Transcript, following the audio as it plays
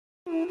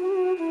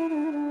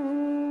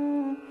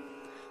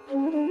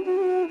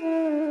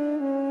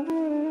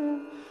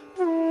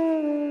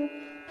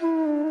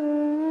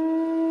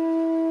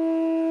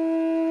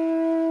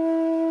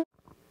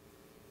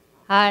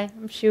Hi,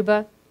 I'm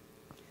Shubha.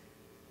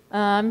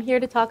 I'm here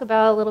to talk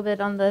about a little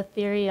bit on the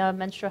theory of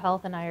menstrual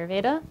health in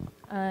Ayurveda.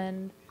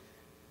 And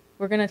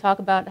we're going to talk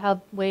about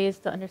how ways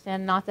to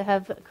understand not to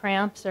have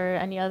cramps or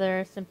any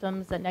other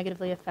symptoms that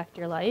negatively affect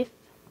your life.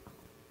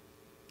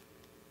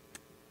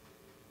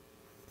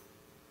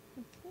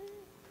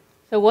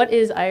 So what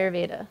is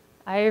Ayurveda?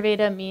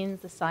 Ayurveda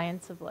means the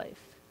science of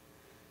life.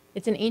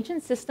 It's an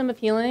ancient system of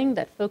healing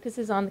that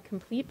focuses on the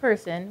complete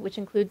person, which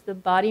includes the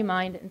body,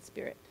 mind, and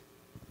spirit.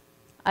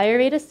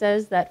 Ayurveda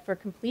says that for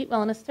complete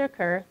wellness to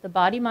occur, the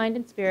body, mind,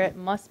 and spirit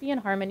must be in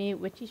harmony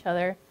with each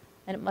other,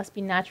 and it must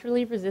be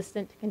naturally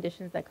resistant to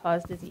conditions that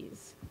cause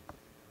disease.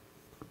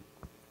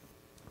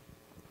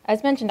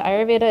 As mentioned,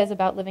 Ayurveda is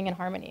about living in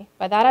harmony.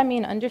 By that I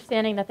mean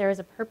understanding that there is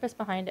a purpose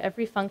behind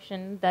every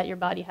function that your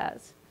body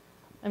has.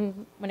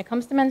 And when it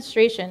comes to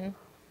menstruation,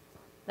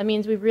 that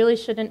means we really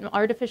shouldn't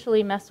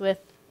artificially mess with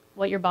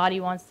what your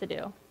body wants to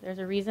do. There's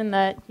a reason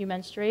that you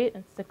menstruate.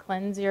 It's to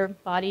cleanse your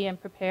body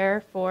and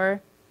prepare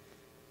for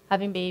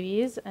having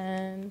babies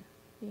and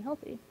being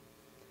healthy.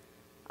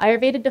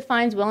 Ayurveda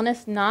defines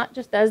wellness not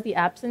just as the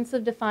absence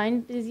of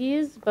defined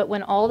disease, but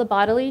when all the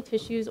bodily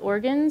tissues,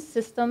 organs,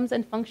 systems,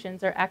 and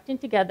functions are acting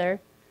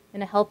together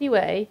in a healthy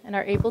way and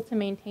are able to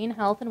maintain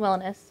health and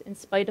wellness in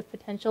spite of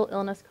potential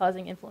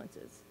illness-causing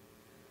influences.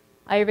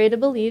 Ayurveda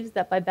believes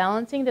that by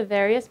balancing the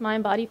various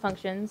mind-body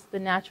functions, the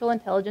natural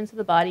intelligence of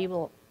the body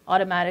will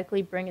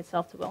automatically bring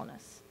itself to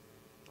wellness.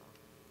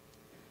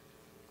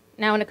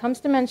 Now, when it comes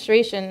to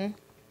menstruation,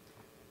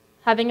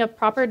 having a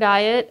proper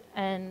diet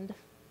and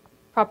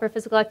proper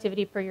physical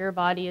activity for your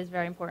body is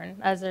very important,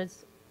 as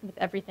is with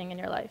everything in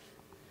your life.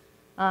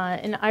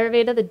 In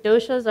Ayurveda, the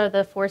doshas are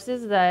the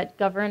forces that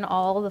govern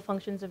all the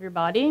functions of your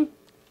body.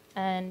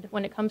 And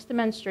when it comes to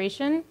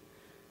menstruation,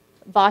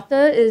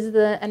 vata is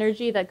the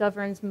energy that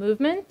governs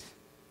movement.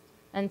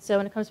 And so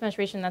when it comes to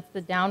menstruation, that's the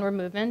downward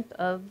movement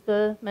of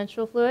the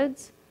menstrual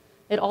fluids.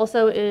 It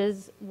also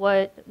is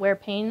where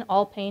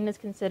all pain is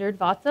considered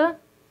vata.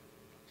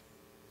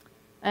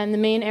 And the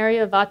main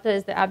area of vata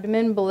is the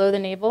abdomen below the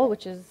navel,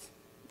 which is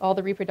all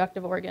the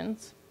reproductive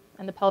organs,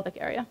 and the pelvic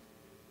area.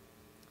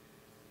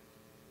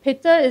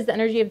 Pitta is the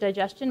energy of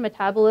digestion,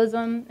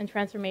 metabolism, and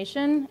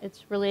transformation.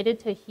 It's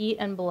related to heat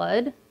and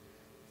blood.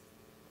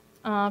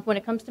 When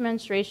it comes to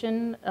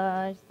menstruation,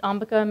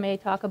 Ambika may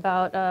talk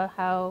about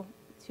how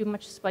too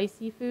much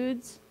spicy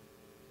foods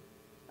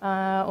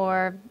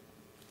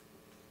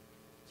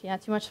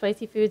too much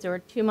spicy foods or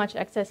too much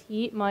excess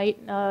heat might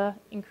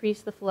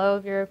increase the flow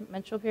of your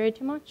menstrual period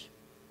too much.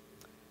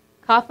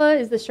 Kapha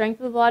is the strength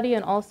of the body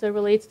and also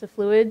relates to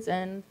fluids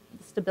and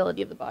the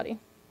stability of the body.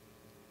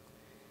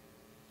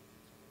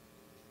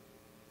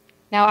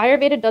 Now,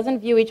 Ayurveda doesn't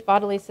view each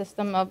bodily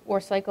system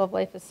or cycle of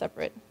life as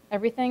separate.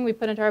 Everything we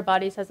put into our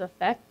bodies has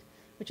effect,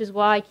 which is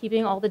why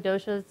keeping all the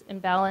doshas in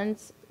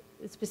balance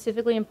is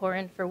specifically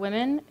important for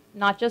women,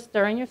 not just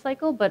during your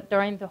cycle, but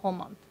during the whole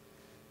month.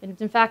 It's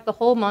in fact the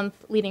whole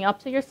month leading up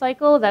to your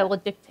cycle that will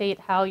dictate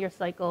how your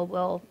cycle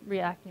will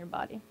react in your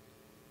body.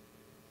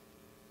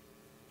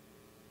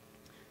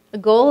 The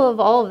goal of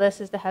all of this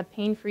is to have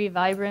pain-free,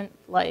 vibrant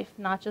life,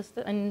 not just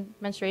in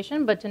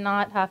menstruation, but to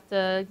not have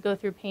to go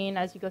through pain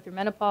as you go through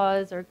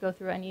menopause or go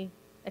through any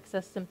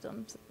excess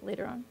symptoms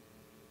later on.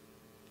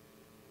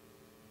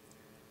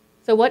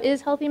 So what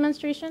is healthy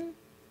menstruation?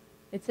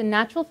 It's a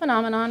natural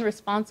phenomenon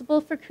responsible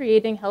for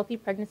creating healthy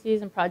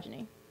pregnancies and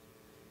progeny.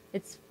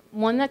 It's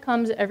one that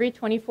comes every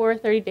 24 or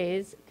 30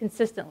 days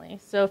consistently.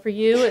 So for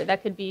you,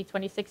 that could be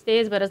 26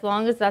 days, but as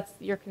long as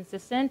you're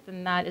consistent,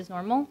 then that is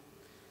normal.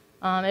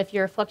 If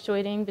you're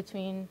fluctuating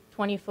between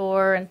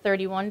 24 and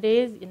 31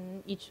 days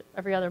in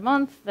every other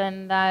month,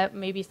 then that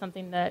may be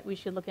something that we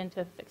should look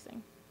into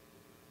fixing.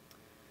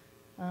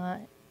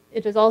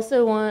 It is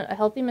also a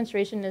healthy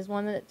menstruation is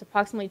one that's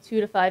approximately 2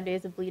 to 5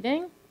 days of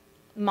bleeding.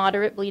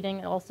 Moderate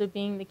bleeding also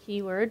being the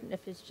key word.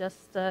 If it's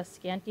just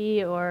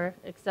scanty or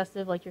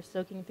excessive, like you're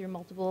soaking through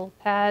multiple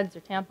pads or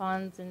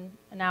tampons in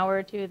an hour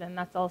or two, then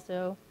that's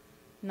also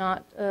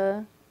not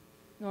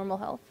normal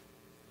health.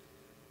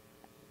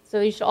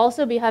 So you should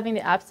also be having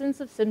the absence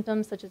of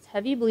symptoms such as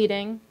heavy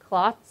bleeding,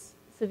 clots,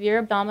 severe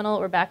abdominal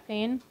or back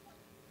pain,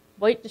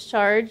 white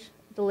discharge,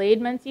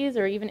 delayed menses,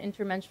 or even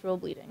intermenstrual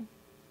bleeding.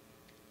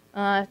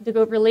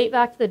 To relate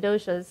back to the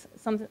doshas,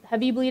 some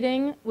heavy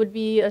bleeding would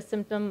be a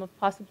symptom of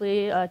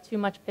possibly too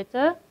much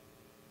pitta.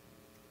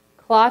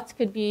 Clots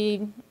could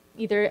be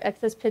either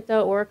excess pitta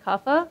or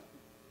kapha.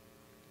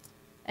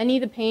 Any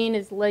of the pain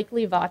is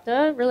likely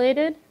vata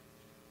related.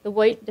 The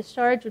white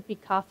discharge would be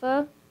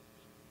kapha.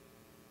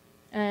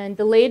 And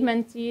delayed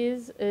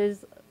menses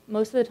is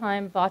most of the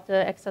time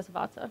vata, excess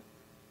vata.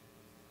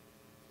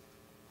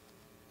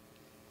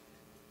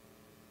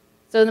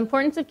 So the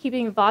importance of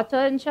keeping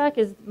vata in check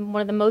is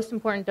one of the most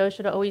important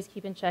dosha to always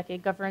keep in check.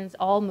 It governs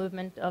all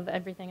movement of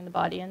everything in the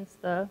body, and it's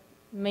the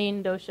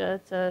main dosha.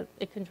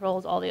 It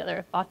controls all the other.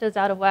 If vata is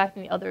out of whack,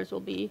 then the others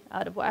will be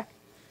out of whack.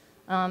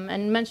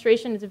 And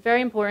menstruation is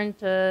very important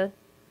to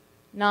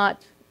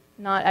not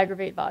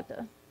aggravate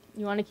vata.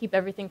 You want to keep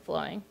everything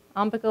flowing.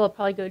 Ambika will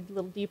probably go a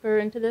little deeper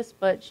into this,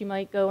 but she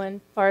might go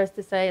in far as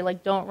to say,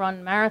 like, don't run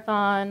a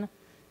marathon,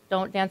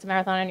 don't dance a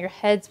marathon on your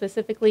head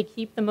specifically,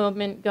 keep the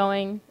movement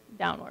going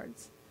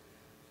downwards.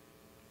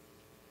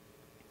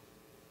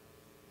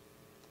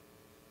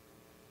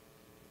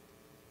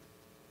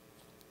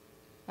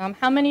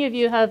 How many of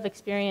you have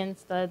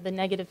experienced the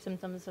negative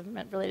symptoms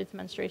related to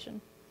menstruation?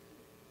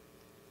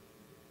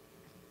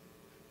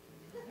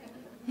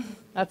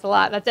 That's a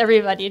lot. That's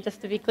everybody,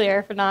 just to be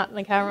clear, for not on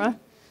the camera.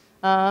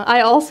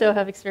 I also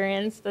have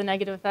experienced the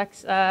negative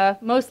effects.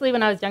 Mostly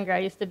when I was younger, I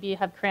used to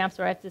have cramps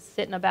where I had to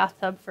sit in a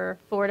bathtub for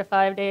 4 to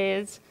 5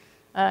 days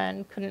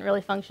and couldn't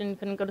really function,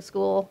 couldn't go to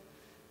school.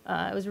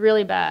 It was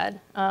really bad.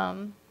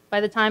 By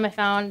the time I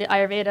found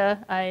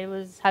Ayurveda, I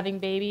was having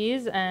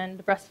babies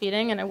and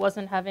breastfeeding, and I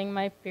wasn't having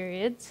my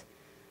periods.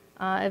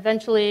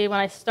 Eventually, when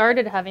I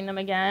started having them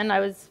again,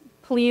 I was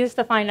pleased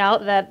to find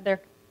out that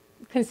they're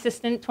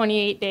consistent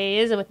 28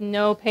 days with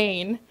no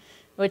pain,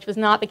 which was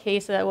not the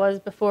case that it was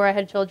before I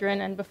had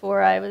children and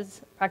before I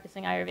was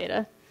practicing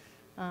Ayurveda.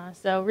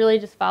 So really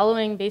just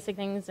following basic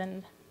things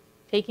and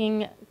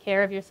taking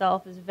care of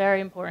yourself is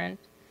very important.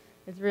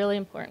 It's really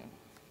important.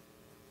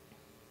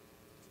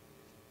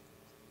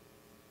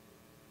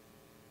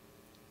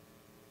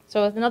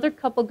 So another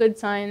couple good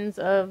signs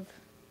of,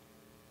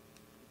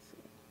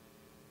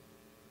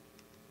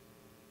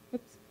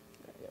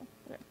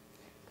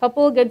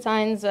 couple good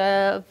signs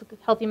of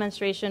healthy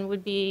menstruation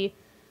would be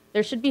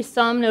there should be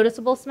some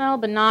noticeable smell,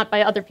 but not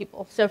by other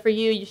people. So for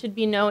you, you should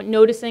be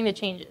noticing the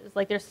changes.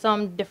 Like there's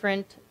some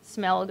different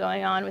smell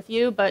going on with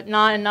you, but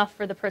not enough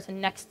for the person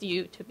next to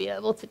you to be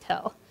able to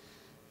tell.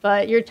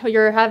 But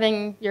you're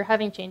having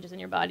changes in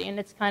your body, and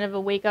it's kind of a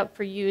wake up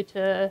for you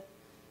to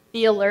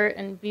be alert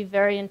and be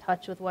very in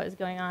touch with what is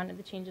going on and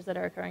the changes that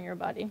are occurring in your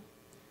body.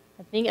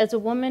 I think as a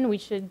woman, we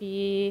should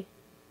be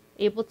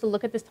able to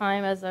look at this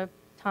time as a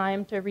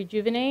time to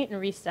rejuvenate and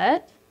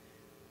reset,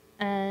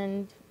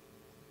 and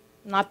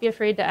not be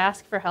afraid to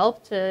ask for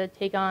help to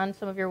take on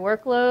some of your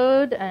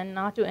workload and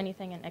not do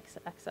anything in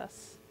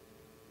excess.